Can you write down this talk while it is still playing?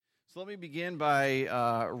So let me begin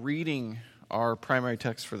by reading our primary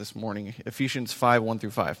text for this morning, Ephesians 5, 1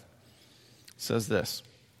 through 5. It says this: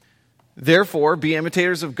 Therefore, be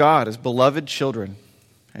imitators of God as beloved children,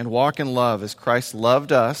 and walk in love as Christ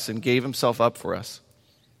loved us and gave himself up for us,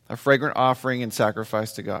 a fragrant offering and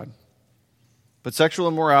sacrifice to God. But sexual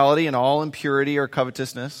immorality and all impurity or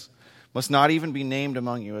covetousness must not even be named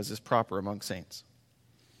among you, as is proper among saints.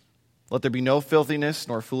 Let there be no filthiness,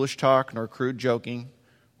 nor foolish talk, nor crude joking,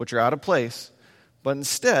 which are out of place, but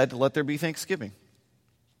instead let there be thanksgiving.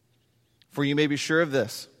 For you may be sure of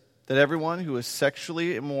this, that everyone who is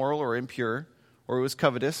sexually immoral or impure, or who is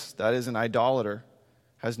covetous, that is, an idolater,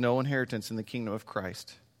 has no inheritance in the kingdom of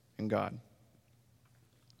Christ and God.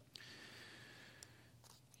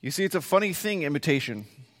 You see, it's a funny thing, imitation.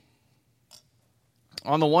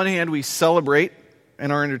 On the one hand, we celebrate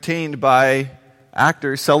and are entertained by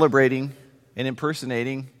actors celebrating and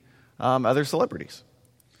impersonating other celebrities.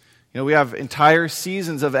 You know, we have entire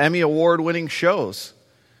seasons of Emmy Award-winning shows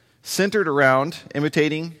centered around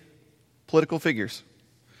imitating political figures.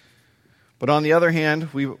 But on the other hand,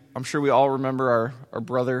 I'm sure we all remember our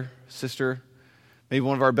brother, sister, maybe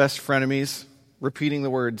one of our best frenemies repeating the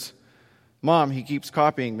words, "Mom, he keeps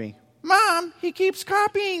copying me. Mom, he keeps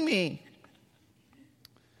copying me."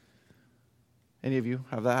 Any of you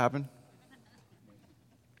have that happen?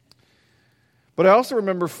 But I also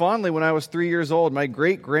remember fondly when I was 3 years old, my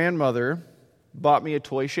great-grandmother bought me a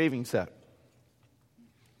toy shaving set.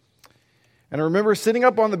 And I remember sitting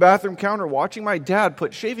up on the bathroom counter watching my dad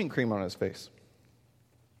put shaving cream on his face.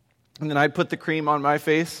 And then I'd put the cream on my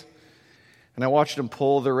face, and I watched him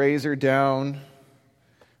pull the razor down,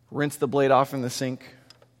 rinse the blade off in the sink.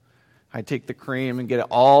 I'd take the cream and get it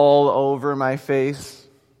all over my face,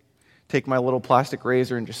 take my little plastic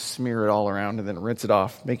razor and just smear it all around, and then rinse it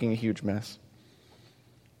off, making a huge mess.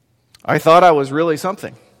 I thought I was really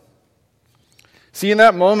something. See, in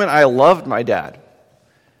that moment, I loved my dad,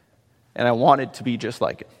 and I wanted to be just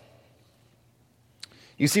like him.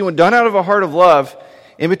 You see, when done out of a heart of love,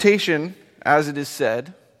 imitation, as it is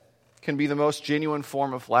said, can be the most genuine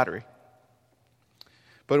form of flattery.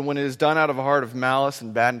 But when it is done out of a heart of malice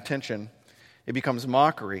and bad intention, it becomes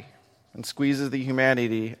mockery and squeezes the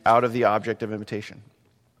humanity out of the object of imitation.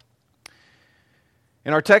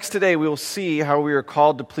 In our text today, we will see how we are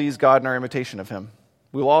called to please God in our imitation of him.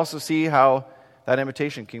 We will also see how that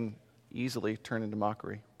imitation can easily turn into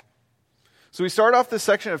mockery. So we start off this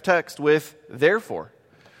section of text with therefore,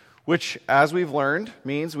 which, as we've learned,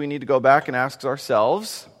 means we need to go back and ask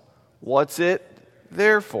ourselves, what's it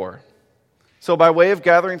there for? So by way of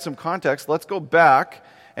gathering some context, let's go back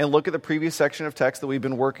and look at the previous section of text that we've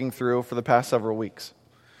been working through for the past several weeks.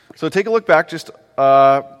 So take a look back just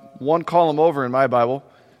one column over in my Bible,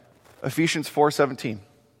 Ephesians 4:17.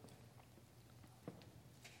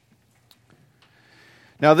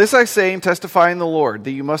 Now this I say and testify in the Lord,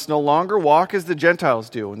 that you must no longer walk as the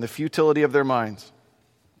Gentiles do in the futility of their minds.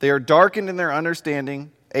 They are darkened in their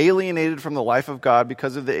understanding, alienated from the life of God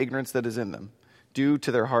because of the ignorance that is in them, due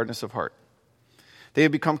to their hardness of heart. They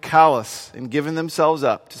have become callous and given themselves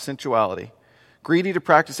up to sensuality, greedy to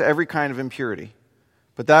practice every kind of impurity.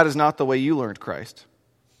 But that is not the way you learned Christ.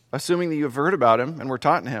 Assuming that you have heard about him and were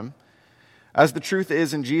taught in him, as the truth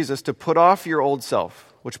is in Jesus, to put off your old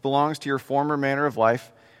self, which belongs to your former manner of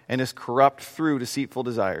life and is corrupt through deceitful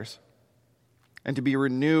desires, and to be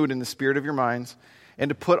renewed in the spirit of your minds, and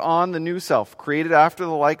to put on the new self, created after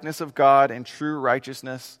the likeness of God in true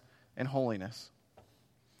righteousness and holiness.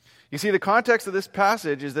 You see, the context of this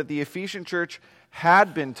passage is that the Ephesian church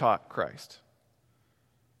had been taught Christ.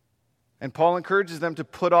 And Paul encourages them to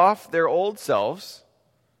put off their old selves,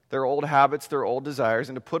 their old habits, their old desires,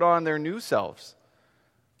 and to put on their new selves.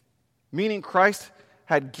 Meaning Christ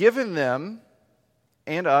had given them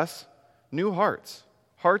and us new hearts.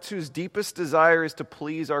 Hearts whose deepest desire is to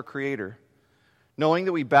please our Creator, knowing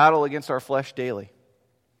that we battle against our flesh daily.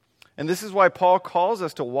 And this is why Paul calls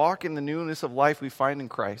us to walk in the newness of life we find in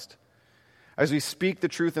Christ, as we speak the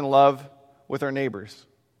truth in love with our neighbors.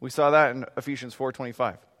 We saw that in Ephesians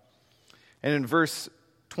 4:25. And in verse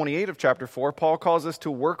 28 of chapter 4, Paul calls us to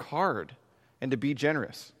work hard and to be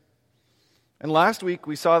generous. And last week,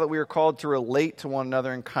 we saw that we are called to relate to one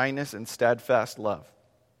another in kindness and steadfast love,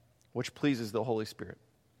 which pleases the Holy Spirit.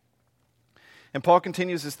 And Paul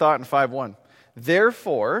continues his thought in 5:1.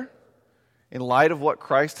 Therefore, in light of what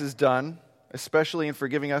Christ has done, especially in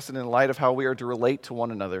forgiving us and in light of how we are to relate to one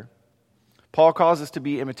another, Paul calls us to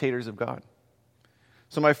be imitators of God.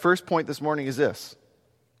 So my first point this morning is this.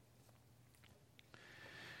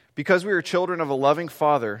 Because we are children of a loving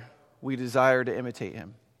Father, we desire to imitate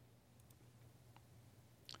him.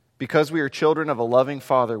 Because we are children of a loving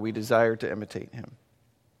Father, we desire to imitate him.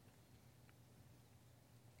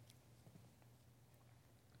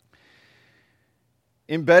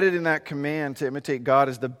 Embedded in that command to imitate God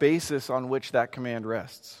is the basis on which that command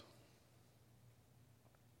rests.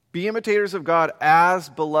 Be imitators of God as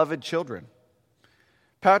beloved children.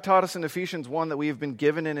 Pat taught us in Ephesians 1 that we have been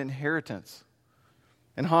given an inheritance.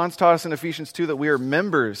 And Hans taught us in Ephesians 2 that we are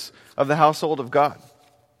members of the household of God.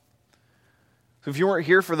 So if you weren't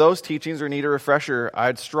here for those teachings or need a refresher,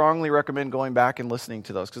 I'd strongly recommend going back and listening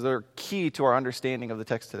to those because they're key to our understanding of the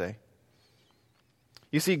text today.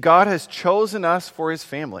 You see, God has chosen us for his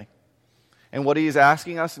family. And what he is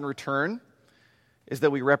asking us in return is that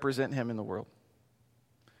we represent him in the world.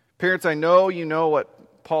 Parents, I know you know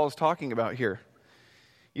what Paul is talking about here.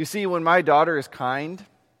 You see, when my daughter is kind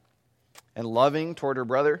and loving toward her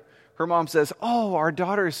brother, her mom says, "Oh, our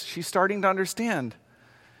daughter's, she's starting to understand.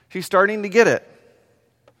 She's starting to get it."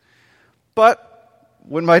 But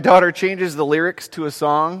when my daughter changes the lyrics to a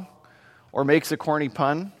song or makes a corny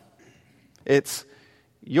pun, it's,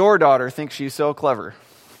 "Your daughter thinks she's so clever."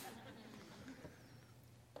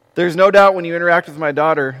 There's no doubt when you interact with my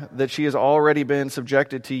daughter that she has already been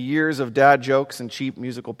subjected to years of dad jokes and cheap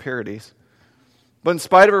musical parodies. But in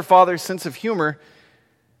spite of her father's sense of humor,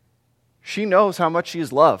 she knows how much she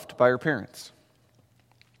is loved by her parents.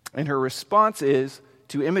 And her response is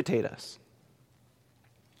to imitate us.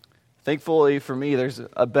 Thankfully for me, there's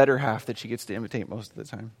a better half that she gets to imitate most of the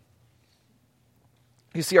time.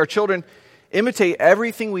 You see, our children imitate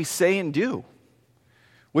everything we say and do,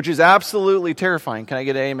 which is absolutely terrifying. Can I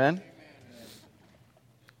get an amen?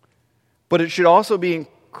 But it should also be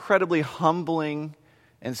incredibly humbling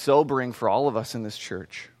and sobering for all of us in this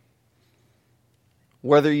church.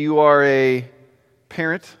 Whether you are a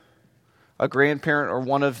parent, a grandparent, or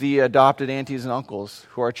one of the adopted aunties and uncles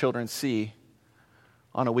who our children see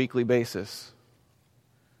on a weekly basis,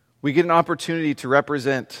 we get an opportunity to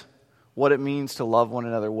represent what it means to love one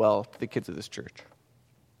another well to the kids of this church.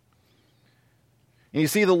 And you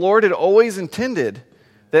see, the Lord had always intended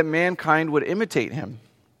that mankind would imitate him.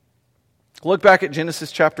 Look back at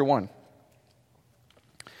Genesis chapter 1.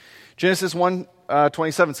 Genesis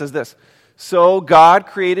 1:27 says this, "So God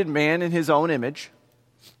created man in his own image.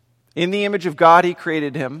 In the image of God he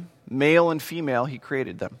created him. Male and female he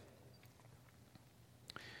created them."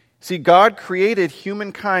 See, God created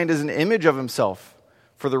humankind as an image of himself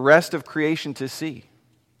for the rest of creation to see.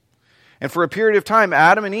 And for a period of time,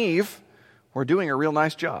 Adam and Eve were doing a real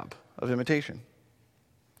nice job of imitation.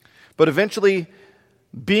 But eventually,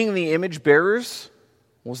 being the image bearers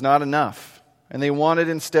was not enough. And they wanted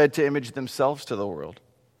instead to image themselves to the world.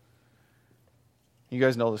 You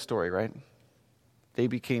guys know the story, right? They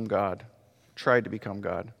became God, tried to become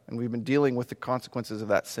God. And we've been dealing with the consequences of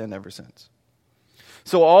that sin ever since.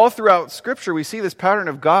 So all throughout Scripture, we see this pattern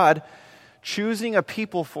of God choosing a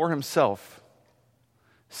people for himself,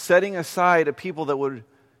 setting aside a people that would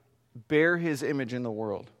bear his image in the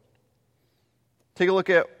world. Take a look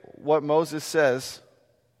at what Moses says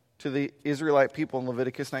to the Israelite people in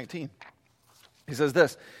Leviticus 19. He says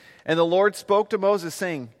this, "And the Lord spoke to Moses,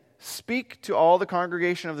 saying, 'Speak to all the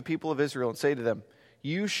congregation of the people of Israel and say to them,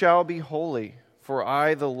 you shall be holy, for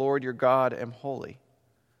I, the Lord your God, am holy.'"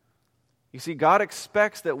 You see, God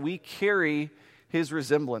expects that we carry his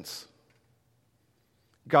resemblance.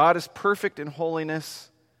 God is perfect in holiness,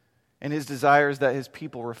 and his desire is that his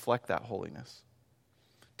people reflect that holiness.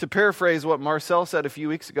 To paraphrase what Marcel said a few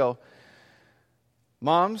weeks ago,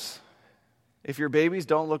 moms, if your babies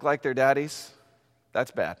don't look like their daddies,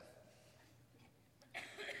 that's bad.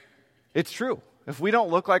 It's true. If we don't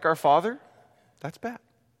look like our father, that's bad.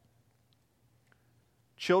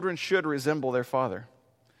 Children should resemble their father.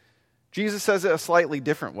 Jesus says it a slightly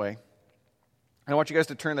different way. I want you guys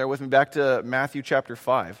to turn there with me back to Matthew chapter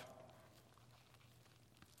 5.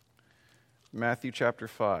 Matthew chapter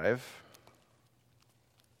 5.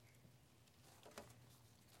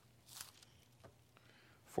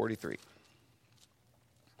 (43).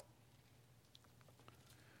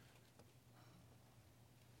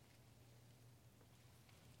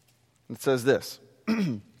 It says this,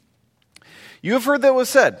 "You have heard that it was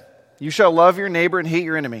said, 'You shall love your neighbor and hate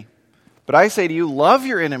your enemy.' But I say to you, love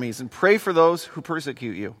your enemies and pray for those who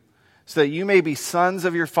persecute you, so that you may be sons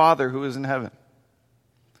of your Father who is in heaven.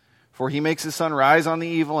 For he makes his sun rise on the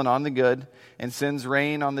evil and on the good, and sends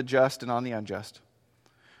rain on the just and on the unjust.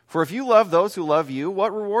 For if you love those who love you,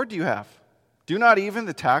 what reward do you have? Do not even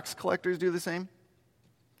the tax collectors do the same?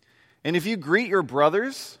 And if you greet your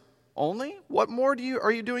brothers only, what more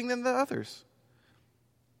are you doing than the others?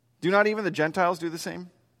 Do not even the Gentiles do the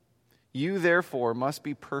same? You therefore must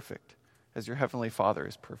be perfect, as your heavenly Father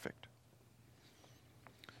is perfect.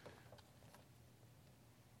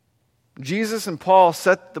 Jesus and Paul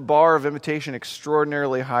set the bar of imitation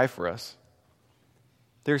extraordinarily high for us.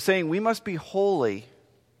 They're saying we must be holy,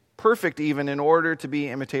 perfect even, in order to be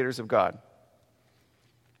imitators of God.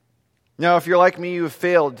 Now, if you're like me, you have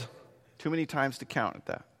failed too many times to count at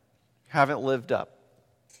that. You haven't lived up.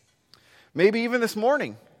 Maybe even this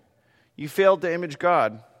morning, you failed to image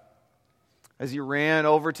God as you ran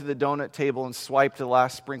over to the donut table and swiped the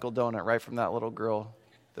last sprinkled donut right from that little girl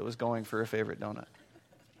that was going for her favorite donut.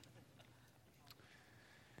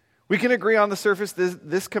 We can agree on the surface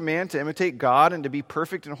this command to imitate God and to be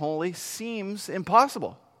perfect and holy seems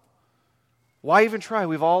impossible. Why even try?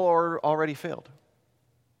 We've all already failed.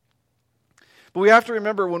 But we have to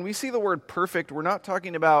remember, when we see the word perfect, we're not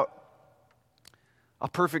talking about a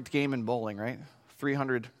perfect game in bowling, right?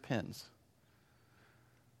 300 pins.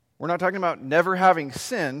 We're not talking about never having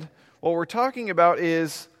sinned. What we're talking about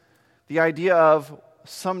is the idea of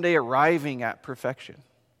someday arriving at perfection.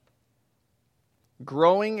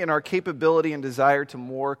 Growing in our capability and desire to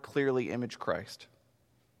more clearly image Christ.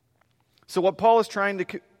 So what Paul is trying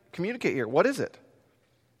to communicate here, what is it?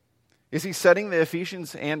 Is he setting the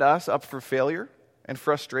Ephesians and us up for failure and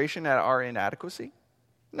frustration at our inadequacy?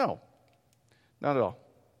 No, not at all.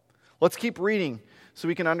 Let's keep reading so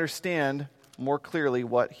we can understand more clearly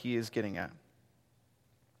what he is getting at.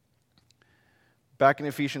 Back in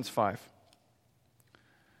Ephesians 5.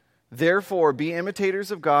 Therefore, be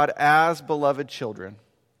imitators of God as beloved children,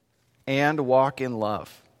 and walk in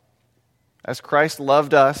love, as Christ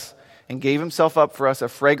loved us and gave himself up for us, a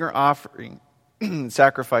fragrant offering,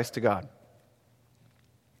 sacrifice to God.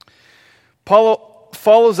 Paul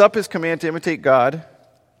follows up his command to imitate God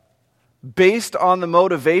based on the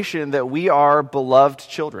motivation that we are beloved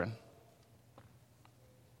children.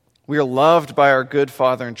 We are loved by our good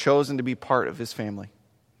Father and chosen to be part of his family.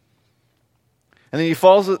 And then he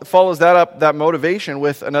follows that motivation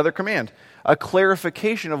with another command, a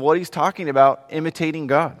clarification of what he's talking about imitating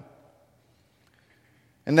God.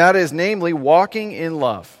 And that is, namely, walking in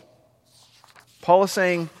love. Paul is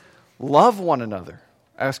saying, love one another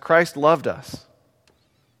as Christ loved us.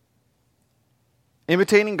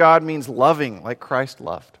 Imitating God means loving like Christ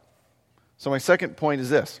loved. So my second point is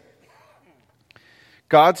this.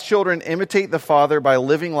 God's children imitate the Father by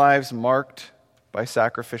living lives marked by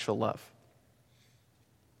sacrificial love.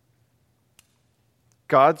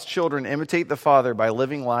 God's children imitate the Father by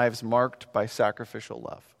living lives marked by sacrificial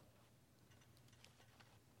love.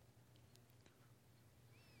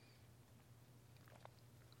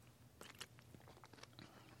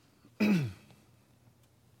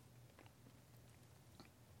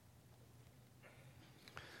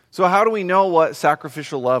 So how do we know what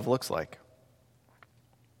sacrificial love looks like?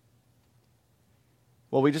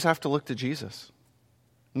 Well, we just have to look to Jesus.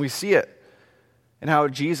 And we see it in how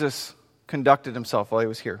Jesus conducted himself while he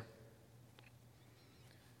was here.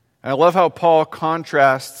 And I love how Paul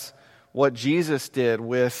contrasts what Jesus did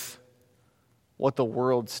with what the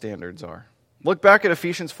world's standards are. Look back at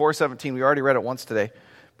Ephesians 4:17. We already read it once today,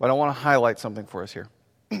 but I want to highlight something for us here.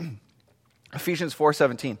 Ephesians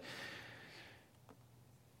 4:17.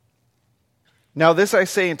 Now this I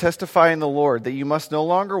say and testify in the Lord, that you must no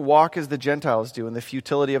longer walk as the Gentiles do in the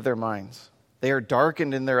futility of their minds. They are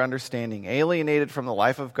darkened in their understanding, alienated from the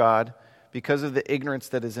life of God because of the ignorance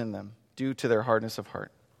that is in them, due to their hardness of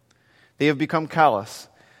heart. They have become callous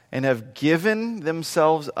and have given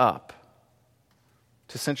themselves up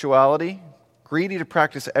to sensuality, greedy to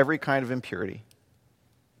practice every kind of impurity.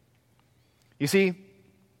 You see,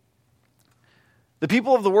 the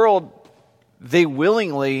people of the world, they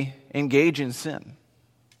willingly engage in sin.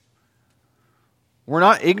 We're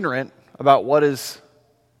not ignorant about what is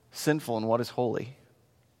sinful and what is holy.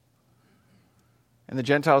 And the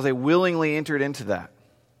Gentiles, they willingly entered into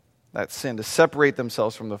that sin, to separate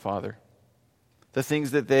themselves from the Father, the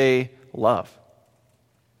things that they love.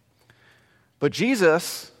 But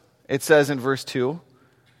Jesus, it says in verse 2,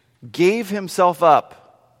 gave himself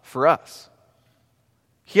up for us.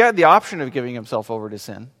 He had the option of giving himself over to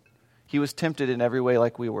sin. He was tempted in every way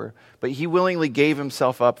like we were, but he willingly gave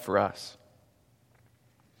himself up for us.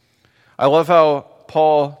 I love how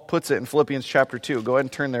Paul puts it in Philippians chapter 2. Go ahead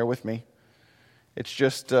and turn there with me. It's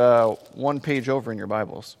just one page over in your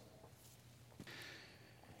Bibles.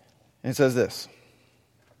 And it says this.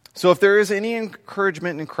 So if there is any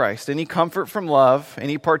encouragement in Christ, any comfort from love,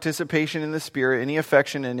 any participation in the Spirit, any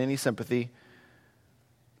affection and any sympathy,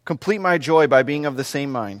 complete my joy by being of the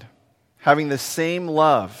same mind, having the same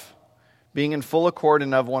love, being in full accord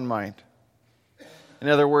and of one mind. In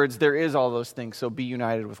other words, there is all those things, so be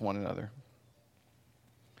united with one another.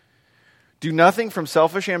 Do nothing from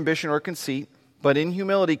selfish ambition or conceit, but in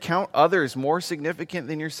humility count others more significant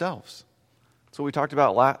than yourselves. That's what we talked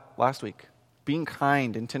about last week. Being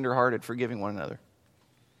kind and tenderhearted, forgiving one another.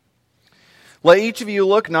 Let each of you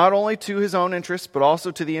look not only to his own interests, but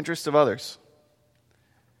also to the interests of others.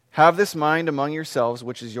 Have this mind among yourselves,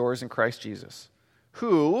 which is yours in Christ Jesus,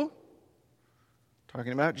 who,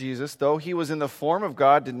 talking about Jesus, though he was in the form of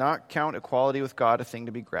God, did not count equality with God a thing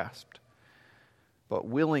to be grasped, but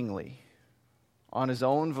willingly, on his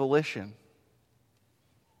own volition,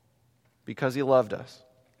 because he loved us,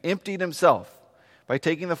 emptied himself by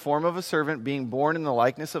taking the form of a servant, being born in the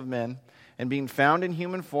likeness of men, and being found in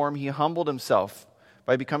human form, he humbled himself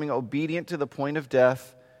by becoming obedient to the point of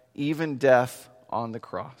death, even death on the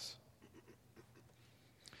cross.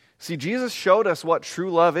 See, Jesus showed us what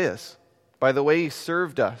true love is by the way he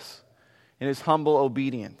served us in his humble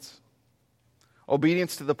obedience.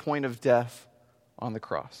 Obedience to the point of death on the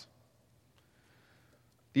cross.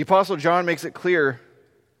 The Apostle John makes it clear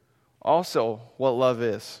also what love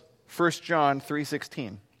is. 1 John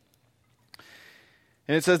 3:16.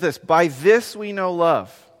 And it says this, by this we know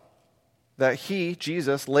love, that he,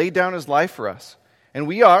 Jesus, laid down his life for us, and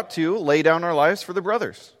we ought to lay down our lives for the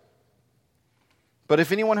brothers. But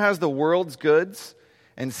if anyone has the world's goods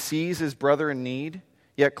and sees his brother in need,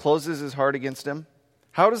 yet closes his heart against him,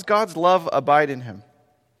 how does God's love abide in him?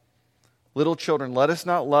 Little children, let us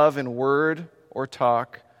not love in word or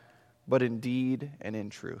talk, but in deed and in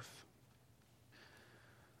truth.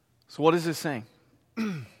 So what is this saying?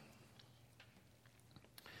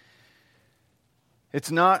 It's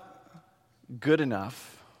not good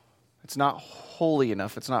enough. It's not holy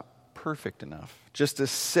enough. It's not perfect enough just to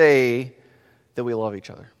say that we love each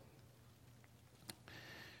other.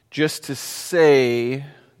 Just to say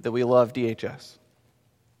that we love DHS.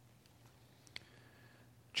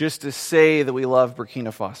 Just to say that we love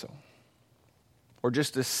Burkina Faso. Or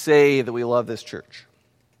just to say that we love this church.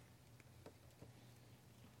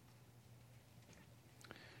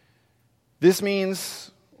 This means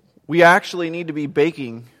we actually need to be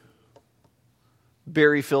baking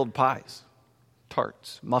berry-filled pies,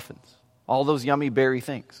 tarts, muffins, all those yummy berry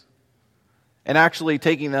things, and actually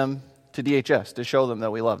taking them to DHS to show them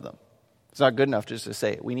that we love them. It's not good enough just to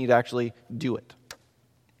say it. We need to actually do it.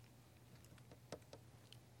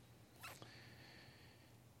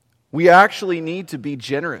 We actually need to be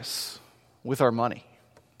generous with our money.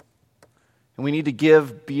 And we need to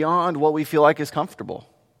give beyond what we feel like is comfortable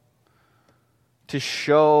to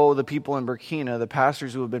show the people in Burkina, the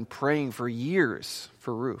pastors who have been praying for years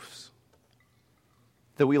for roofs,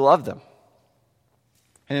 that we love them.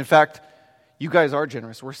 And in fact, you guys are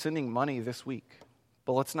generous. We're sending money this week.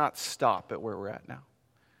 But let's not stop at where we're at now.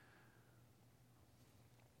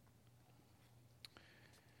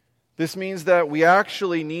 This means that we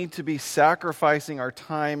actually need to be sacrificing our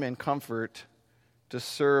time and comfort to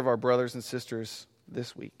serve our brothers and sisters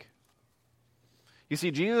this week. You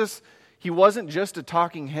see, Jesus, he wasn't just a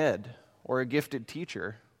talking head or a gifted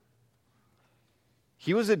teacher.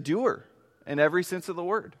 He was a doer in every sense of the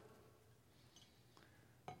word.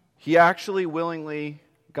 He actually willingly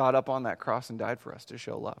got up on that cross and died for us to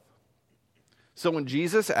show love. So when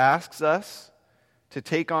Jesus asks us to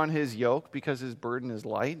take on his yoke because his burden is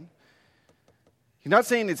light, he's not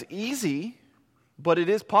saying it's easy, but it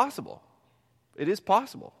is possible. It is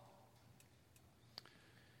possible.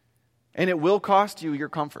 And it will cost you your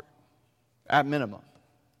comfort, at minimum.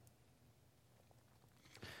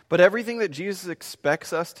 But everything that Jesus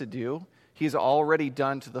expects us to do, he's already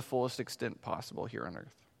done to the fullest extent possible here on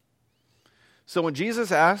earth. So when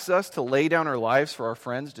Jesus asks us to lay down our lives for our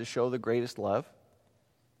friends to show the greatest love,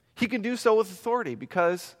 he can do so with authority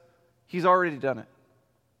because he's already done it.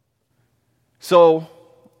 So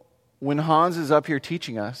when Hans is up here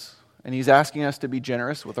teaching us and he's asking us to be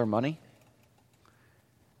generous with our money,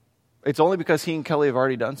 it's only because he and Kelly have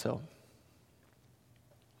already done so.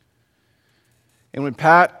 And when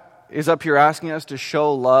Pat is up here asking us to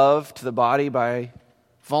show love to the body by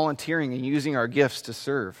volunteering and using our gifts to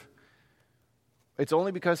serve, it's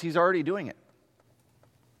only because he's already doing it.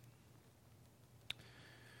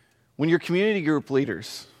 When you're community group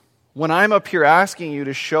leaders, when I'm up here asking you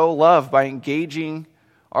to show love by engaging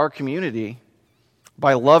our community,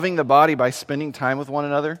 by loving the body, by spending time with one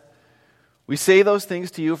another, we say those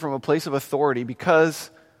things to you from a place of authority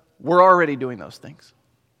because we're already doing those things.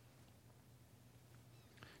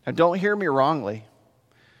 Now, don't hear me wrongly.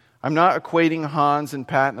 I'm not equating Hans and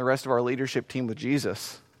Pat and the rest of our leadership team with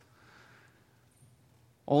Jesus.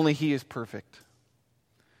 Only he is perfect.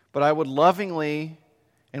 But I would lovingly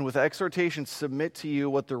and with exhortation submit to you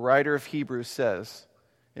what the writer of Hebrews says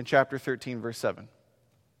in chapter 13, verse 7.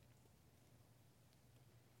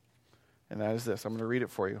 And that is this. I'm going to read it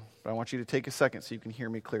for you, but I want you to take a second so you can hear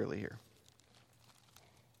me clearly here.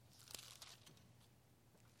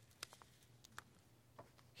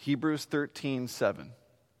 Hebrews 13:7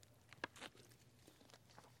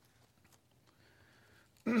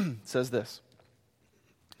 says this.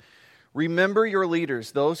 Remember your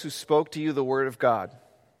leaders, those who spoke to you the word of God.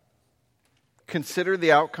 Consider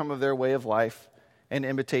the outcome of their way of life and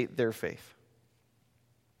imitate their faith.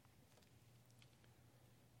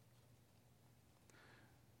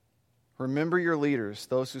 Remember your leaders,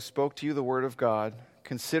 those who spoke to you the word of God.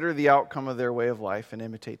 Consider the outcome of their way of life and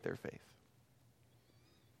imitate their faith.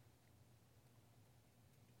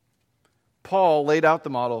 Paul laid out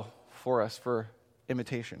the model for us for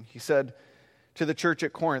imitation. He said to the church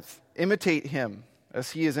at Corinth, imitate him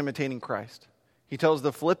as he is imitating Christ. He tells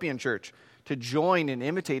the Philippian church to join in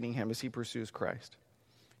imitating him as he pursues Christ.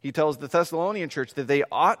 He tells the Thessalonian church that they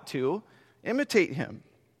ought to imitate him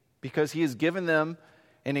because he has given them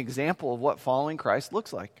an example of what following Christ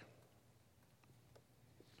looks like.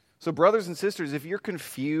 So brothers and sisters, if you're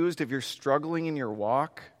confused, if you're struggling in your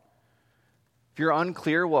walk, if you're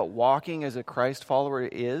unclear what walking as a Christ follower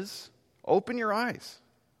is, open your eyes.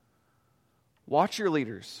 Watch your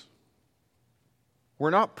leaders.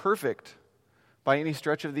 We're not perfect by any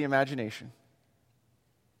stretch of the imagination.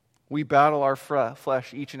 We battle our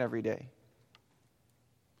flesh each and every day.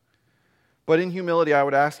 But in humility, I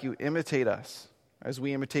would ask you, imitate us as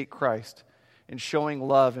we imitate Christ in showing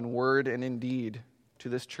love in word and in deed to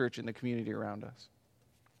this church and the community around us.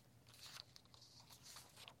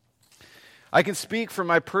 I can speak from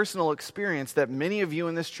my personal experience that many of you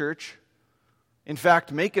in this church, in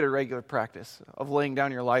fact, make it a regular practice of laying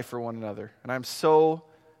down your life for one another. And I'm so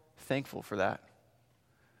thankful for that.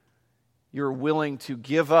 You're willing to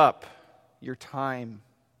give up your time,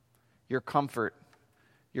 your comfort,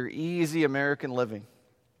 your easy American living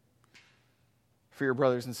for your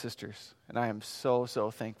brothers and sisters. And I am so,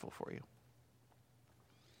 so thankful for you.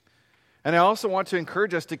 And I also want to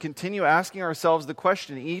encourage us to continue asking ourselves the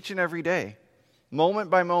question each and every day, moment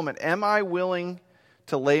by moment, am I willing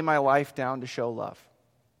to lay my life down to show love?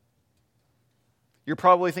 You're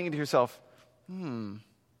probably thinking to yourself,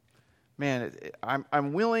 man,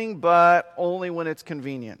 I'm willing, but only when it's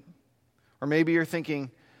convenient. Or maybe you're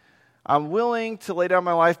thinking, I'm willing to lay down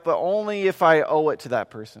my life, but only if I owe it to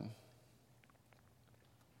that person.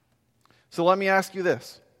 So let me ask you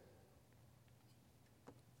this.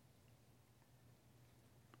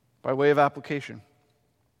 By way of application,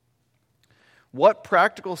 what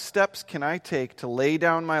practical steps can I take to lay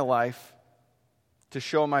down my life to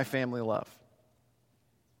show my family love,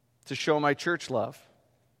 to show my church love,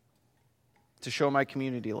 to show my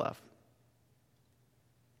community love?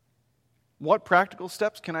 What practical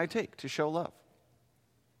steps can I take to show love?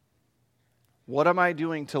 What am I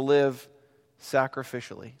doing to live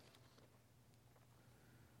sacrificially?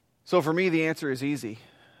 So for me, the answer is easy.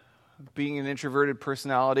 Being an introverted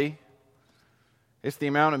personality, it's the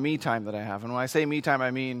amount of me time that I have. And when I say me time, I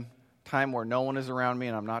mean time where no one is around me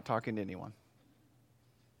and I'm not talking to anyone.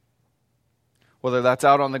 Whether that's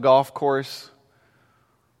out on the golf course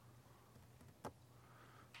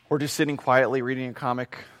or just sitting quietly reading a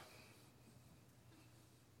comic,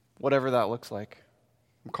 whatever that looks like.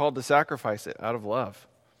 I'm called to sacrifice it out of love.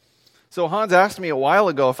 So Hans asked me a while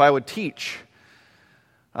ago if I would teach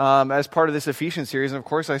as part of this Ephesians series, and of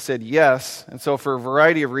course I said yes. And so for a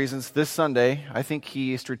variety of reasons, this Sunday, I think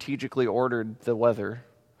he strategically ordered the weather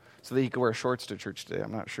so that he could wear shorts to church today.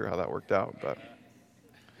 I'm not sure how that worked out,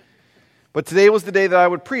 but today was the day that I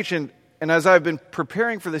would preach, and as I've been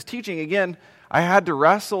preparing for this teaching, again, I had to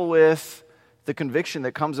wrestle with the conviction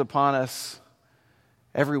that comes upon us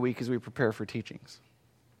every week as we prepare for teachings.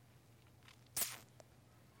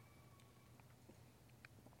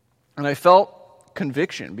 And I felt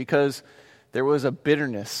conviction because there was a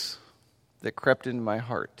bitterness that crept into my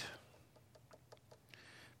heart.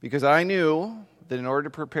 Because I knew that in order to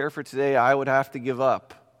prepare for today, I would have to give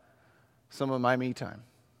up some of my me time.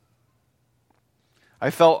 I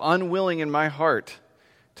felt unwilling in my heart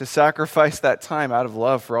to sacrifice that time out of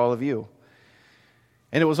love for all of you.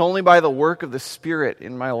 And it was only by the work of the Spirit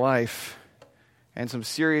in my life and some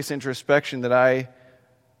serious introspection that I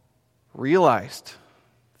realized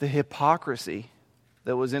the hypocrisy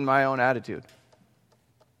that was in my own attitude.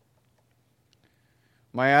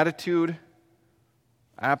 My attitude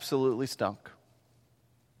absolutely stunk.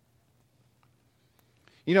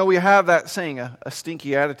 You know, we have that saying, a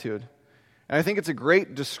stinky attitude. And I think it's a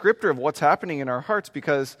great descriptor of what's happening in our hearts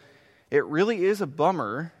because it really is a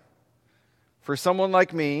bummer for someone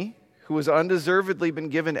like me who has undeservedly been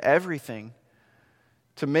given everything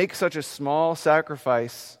to make such a small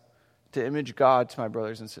sacrifice to image God to my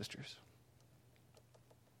brothers and sisters.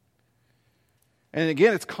 And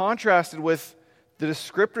again, it's contrasted with the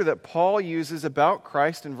descriptor that Paul uses about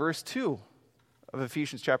Christ in verse 2 of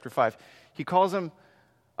Ephesians chapter 5. He calls him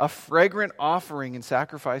a fragrant offering and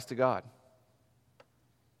sacrifice to God.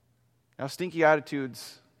 Now, stinky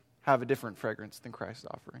attitudes have a different fragrance than Christ's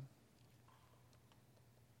offering.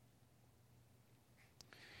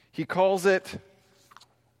 He calls it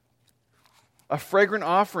a fragrant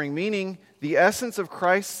offering, meaning the essence of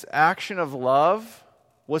Christ's action of love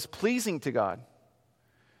was pleasing to God,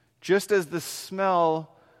 just as the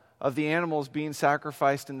smell of the animals being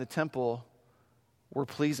sacrificed in the temple were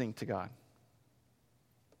pleasing to God.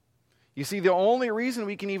 You see, the only reason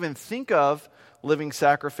we can even think of living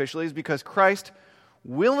sacrificially is because Christ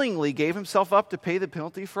willingly gave himself up to pay the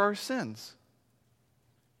penalty for our sins.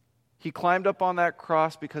 He climbed up on that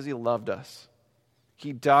cross because he loved us.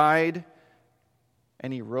 He died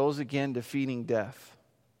and he rose again, defeating death.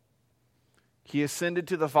 He ascended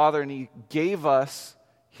to the Father and he gave us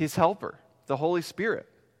his helper, the Holy Spirit,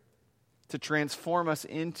 to transform us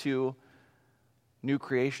into new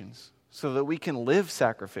creations so that we can live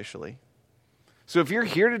sacrificially. So if you're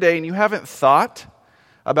here today and you haven't thought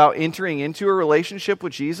about entering into a relationship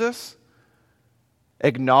with Jesus,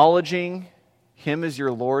 acknowledging him as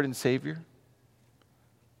your Lord and Savior,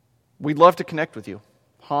 we'd love to connect with you.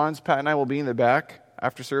 Hans, Pat, and I will be in the back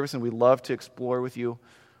after service, and we'd love to explore with you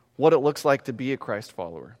what it looks like to be a Christ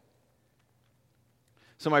follower.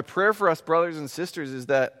 So my prayer for us, brothers and sisters, is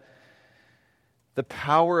that the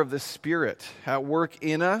power of the Spirit at work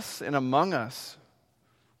in us and among us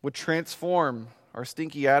would transform our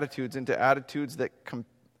stinky attitudes into attitudes that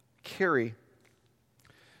carry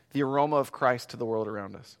the aroma of Christ to the world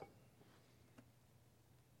around us.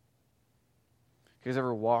 You guys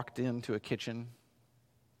ever walked into a kitchen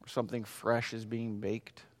where something fresh is being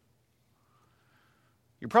baked?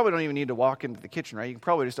 You probably don't even need to walk into the kitchen, right? You can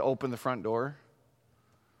probably just open the front door.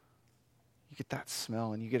 You get that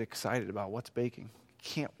smell and you get excited about what's baking. You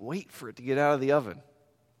can't wait for it to get out of the oven.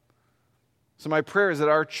 So my prayer is that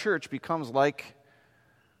our church becomes like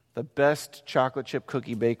the best chocolate chip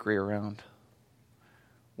cookie bakery around,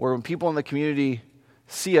 where when people in the community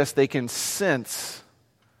see us, they can sense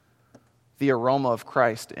the aroma of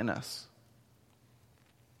Christ in us.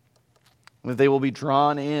 And that they will be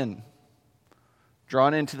drawn into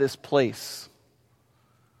this place,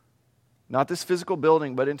 not this physical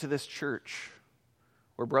building, but into this church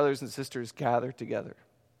where brothers and sisters gather together.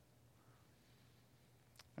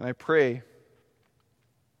 And I pray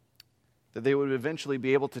that they would eventually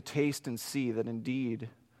be able to taste and see that indeed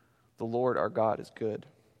the Lord our God is good.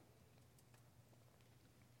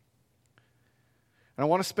 And I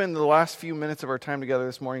want to spend the last few minutes of our time together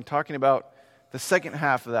this morning talking about the second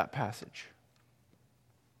half of that passage.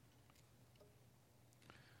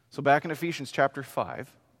 So back in Ephesians chapter 5,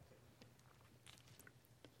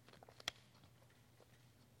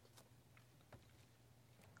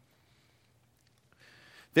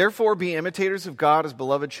 therefore be imitators of God as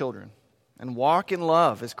beloved children, and walk in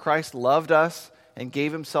love as Christ loved us and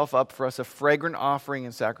gave himself up for us, a fragrant offering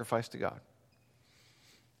and sacrifice to God.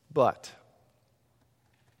 But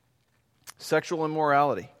sexual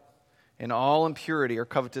immorality and all impurity or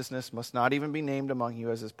covetousness must not even be named among you,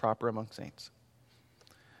 as is proper among saints.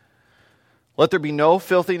 Let there be no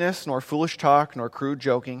filthiness, nor foolish talk, nor crude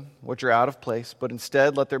joking, which are out of place, but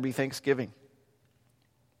instead let there be thanksgiving.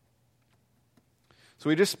 So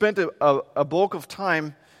we just spent a bulk of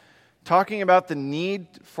time talking about the need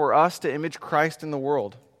for us to image Christ in the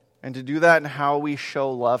world, and to do that in how we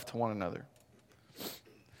show love to one another.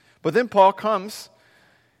 But then Paul comes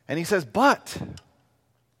and he says, but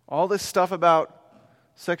all this stuff about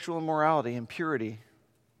sexual immorality, impurity,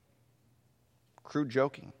 crude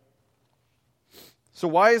joking. So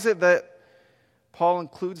why is it that Paul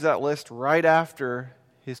includes that list right after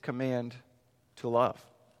his command to love?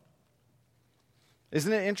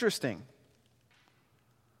 Isn't it interesting?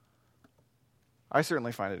 I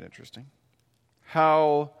certainly find it interesting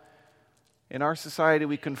how in our society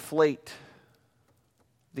we conflate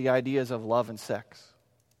the ideas of love and sex.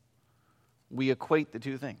 We equate the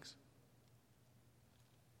two things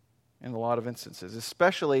in a lot of instances,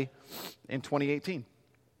 especially in 2018.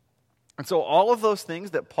 And so all of those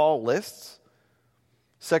things that Paul lists,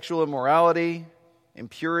 sexual immorality,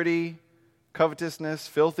 impurity, covetousness,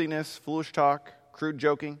 filthiness, foolish talk, crude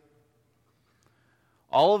joking,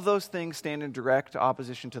 all of those things stand in direct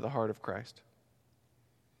opposition to the heart of Christ.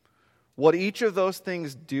 What each of those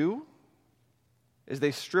things do is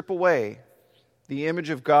they strip away the image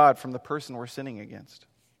of God from the person we're sinning against.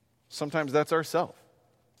 Sometimes that's ourselves.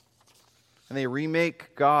 and they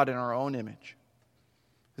remake God in our own image.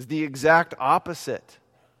 It's the exact opposite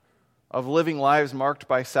of living lives marked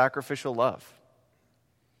by sacrificial love.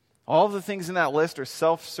 All of the things in that list are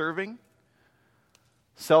self-serving,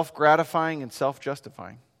 self-gratifying, and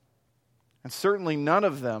self-justifying. And certainly none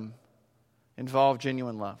of them involve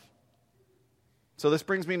genuine love. So this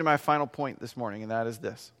brings me to my final point this morning, and that is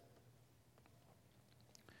this.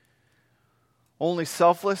 Only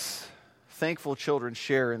selfless, thankful children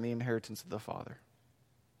share in the inheritance of the Father.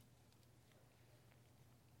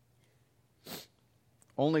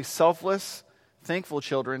 Only selfless, thankful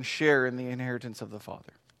children share in the inheritance of the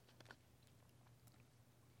Father.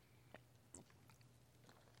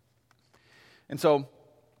 And so,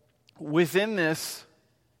 within this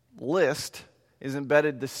list is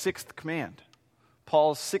embedded the sixth command,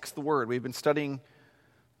 Paul's sixth word. We've been studying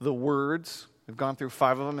the words. We've gone through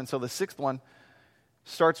 5 of them, and so the sixth one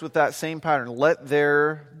starts with that same pattern. Let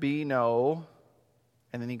there be no,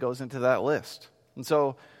 and then he goes into that list. And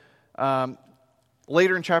so,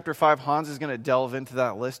 later in chapter 5, Hans is going to delve into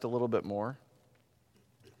that list a little bit more.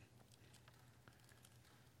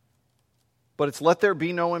 But it's let there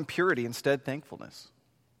be no impurity, instead thankfulness.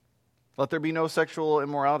 Let there be no sexual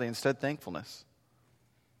immorality, instead thankfulness.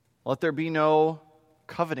 Let there be no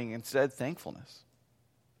coveting, instead thankfulness.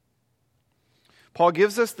 Paul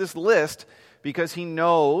gives us this list because he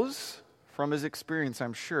knows from his experience,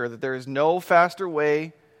 I'm sure, that there is no faster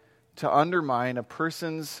way to undermine a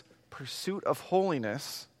person's pursuit of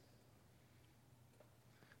holiness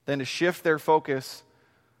than to shift their focus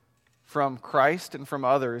from Christ and from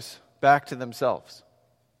others back to themselves.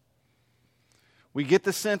 We get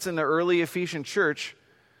the sense in the early Ephesian church,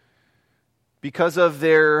 because of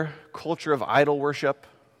their culture of idol worship,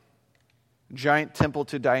 giant temple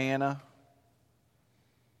to Diana,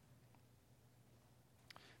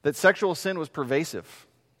 that sexual sin was pervasive.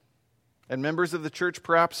 And members of the church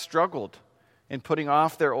perhaps struggled in putting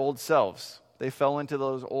off their old selves. They fell into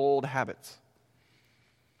those old habits.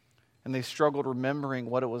 And they struggled remembering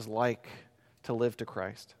what it was like to live to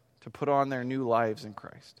Christ, to put on their new lives in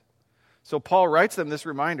Christ. So Paul writes them this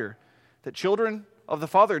reminder that children of the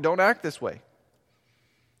Father don't act this way.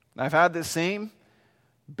 And I've had this same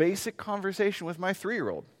basic conversation with my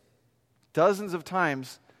 3-year-old dozens of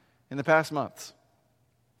times in the past months.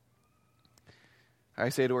 I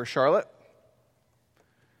say to her, Charlotte,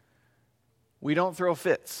 we don't throw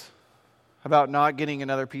fits about not getting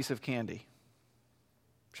another piece of candy.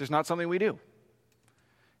 It's just not something we do.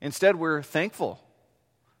 Instead, we're thankful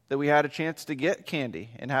that we had a chance to get candy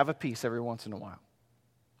and have a piece every once in a while.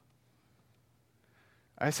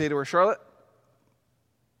 I say to her, Charlotte,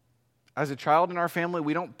 as a child in our family,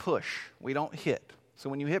 we don't push, we don't hit. So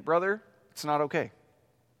when you hit brother, it's not okay.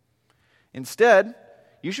 Instead,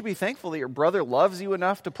 you should be thankful that your brother loves you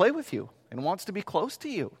enough to play with you and wants to be close to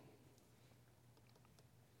you.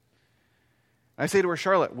 I say to her,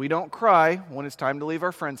 Charlotte, we don't cry when it's time to leave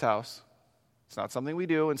our friend's house. It's not something we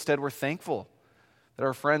do. Instead, we're thankful that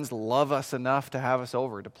our friends love us enough to have us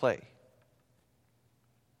over to play.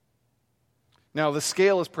 Now, the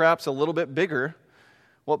scale is perhaps a little bit bigger,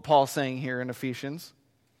 what Paul's saying here in Ephesians,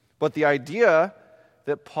 but the idea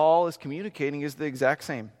that Paul is communicating is the exact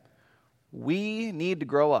same. We need to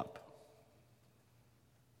grow up.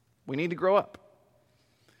 We need to grow up.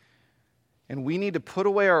 And we need to put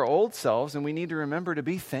away our old selves, and we need to remember to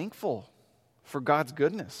be thankful for God's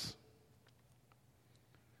goodness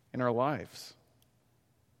in our lives.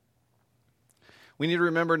 We need to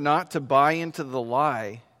remember not to buy into the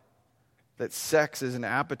lie that sex is an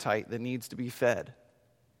appetite that needs to be fed.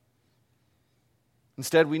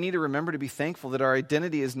 Instead, we need to remember to be thankful that our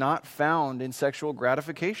identity is not found in sexual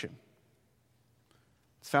gratification.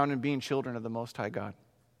 It's found in being children of the Most High God.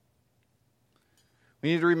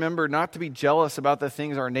 We need to remember not to be jealous about the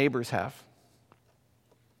things our neighbors have,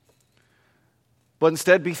 but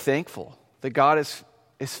instead be thankful that God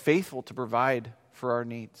is faithful to provide for our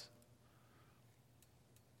needs.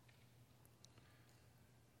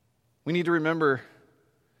 We need to remember,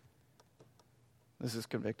 this is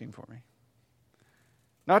convicting for me,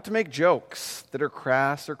 not to make jokes that are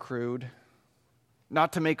crass or crude,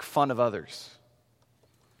 not to make fun of others.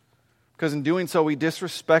 Because in doing so, we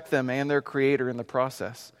disrespect them and their Creator in the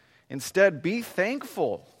process. Instead, be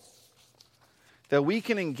thankful that we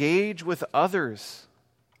can engage with others,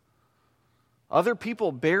 other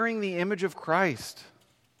people bearing the image of Christ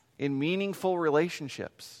in meaningful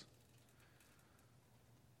relationships.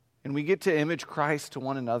 And we get to image Christ to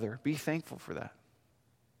one another. Be thankful for that.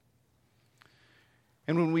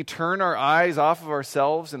 And when we turn our eyes off of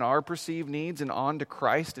ourselves and our perceived needs and on to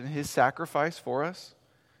Christ and His sacrifice for us,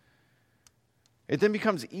 it then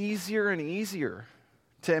becomes easier and easier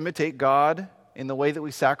to imitate God in the way that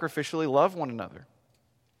we sacrificially love one another.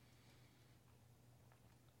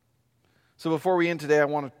 So before we end today, I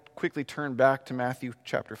want to quickly turn back to Matthew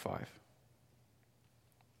chapter 5.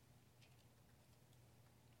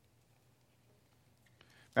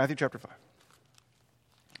 Matthew chapter 5.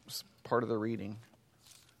 It's part of the reading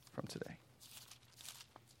from today.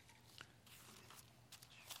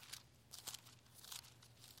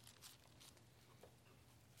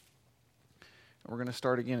 We're going to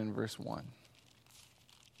start again in verse 1.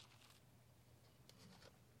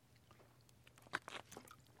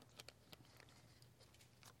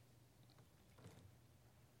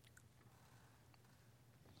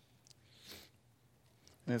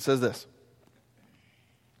 And it says this: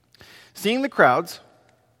 Seeing the crowds,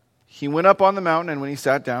 he went up on the mountain, and when he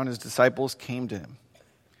sat down, his disciples came to him.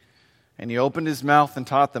 And he opened his mouth and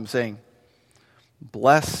taught them, saying,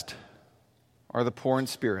 Blessed are the poor in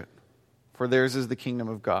spirit, for theirs is the kingdom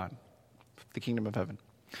of God, the kingdom of heaven.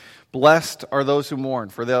 Blessed are those who mourn,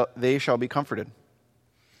 for they shall be comforted.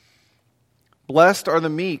 Blessed are the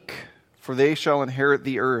meek, for they shall inherit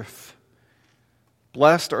the earth.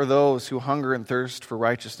 Blessed are those who hunger and thirst for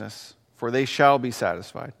righteousness, for they shall be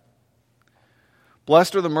satisfied.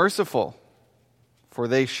 Blessed are the merciful, for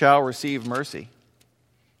they shall receive mercy.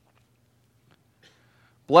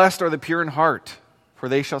 Blessed are the pure in heart, for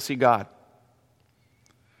they shall see God.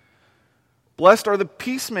 Blessed are the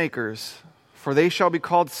peacemakers, for they shall be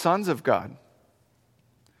called sons of God.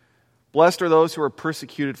 Blessed are those who are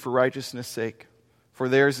persecuted for righteousness' sake, for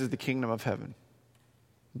theirs is the kingdom of heaven.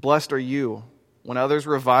 Blessed are you when others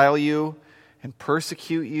revile you and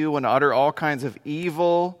persecute you and utter all kinds of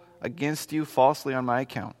evil against you falsely on my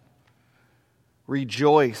account.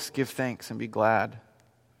 Rejoice, give thanks, and be glad,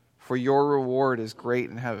 for your reward is great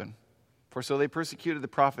in heaven. For so they persecuted the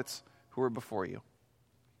prophets who were before you.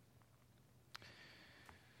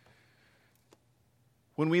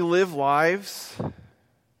 When we live lives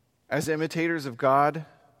as imitators of God,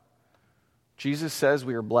 Jesus says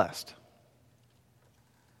we are blessed.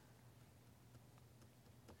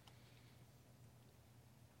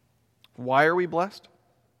 Why are we blessed?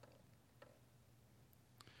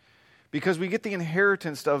 Because we get the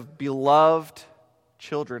inheritance of beloved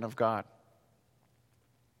children of God.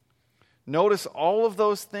 Notice all of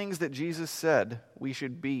those things that Jesus said we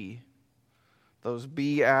should be, those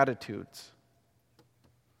be attitudes.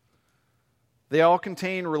 They all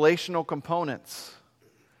contain relational components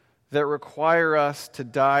that require us to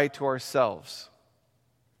die to ourselves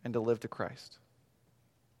and to live to Christ.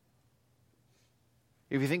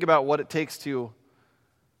 If you think about what it takes to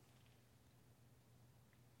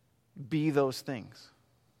be those things,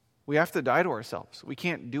 we have to die to ourselves. We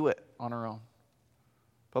can't do it on our own.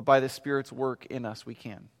 But by the Spirit's work in us, we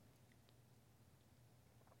can.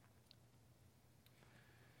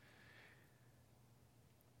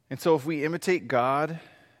 And so if we imitate God,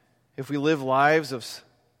 if we live lives of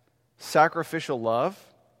sacrificial love,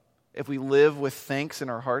 if we live with thanks in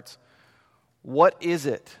our hearts, what is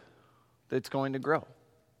it that's going to grow?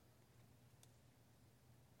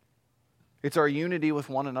 It's our unity with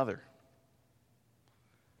one another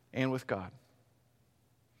and with God.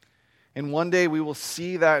 And one day we will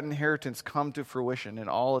see that inheritance come to fruition in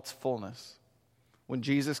all its fullness when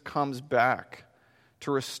Jesus comes back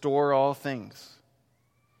to restore all things.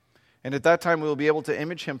 And at that time we will be able to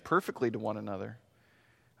image him perfectly to one another,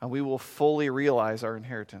 and we will fully realize our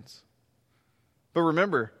inheritance. But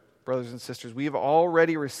remember, brothers and sisters, we have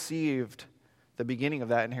already received the beginning of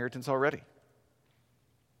that inheritance already.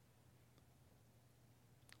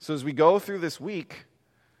 So as we go through this week,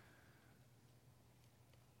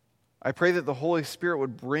 I pray that the Holy Spirit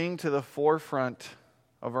would bring to the forefront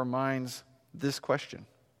of our minds this question: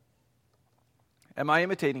 am I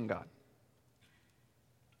imitating God?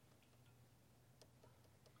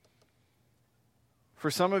 For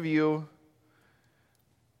some of you,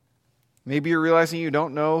 maybe you're realizing you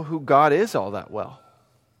don't know who God is all that well.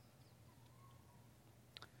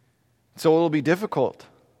 So it'll be difficult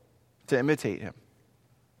to imitate him.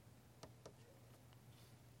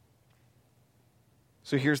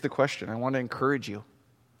 So here's the question. I want to encourage you.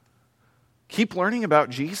 Keep learning about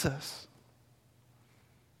Jesus,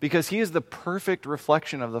 because he is the perfect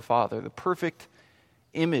reflection of the Father, the perfect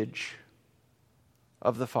image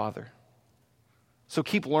of the Father. So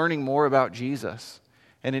keep learning more about Jesus,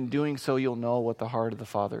 and in doing so, you'll know what the heart of the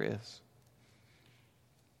Father is.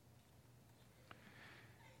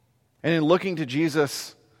 And in looking to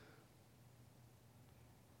Jesus,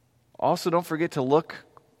 also don't forget to look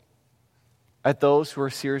at those who are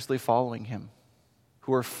seriously following him,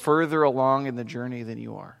 who are further along in the journey than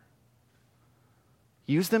you are.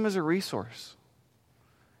 Use them as a resource.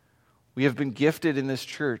 We have been gifted in this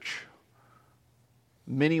church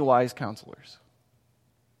many wise counselors,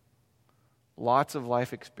 lots of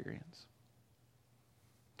life experience.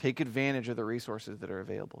 Take advantage of the resources that are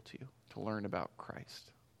available to you to learn about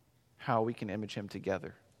Christ, how we can image him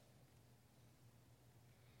together.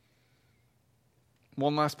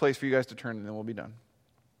 One last place for you guys to turn, and then we'll be done.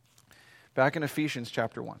 Back in Ephesians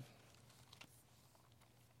chapter 1.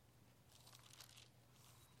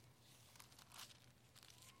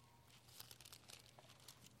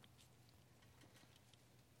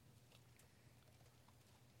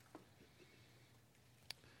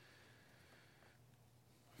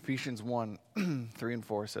 Ephesians 1, 3 and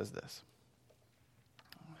 4 says this.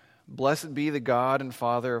 Blessed be the God and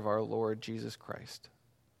Father of our Lord Jesus Christ,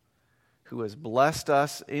 who has blessed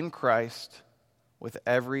us in Christ with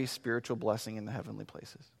every spiritual blessing in the heavenly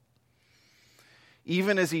places.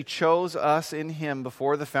 Even as he chose us in him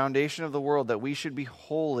before the foundation of the world, that we should be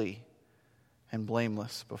holy and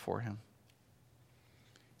blameless before him.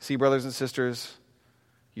 See, brothers and sisters,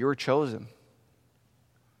 you were chosen.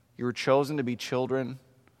 You were chosen to be children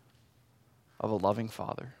of a loving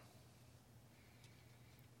Father.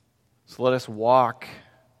 So let us walk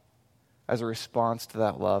as a response to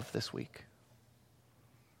that love this week,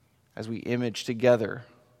 as we image together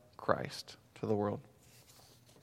Christ to the world.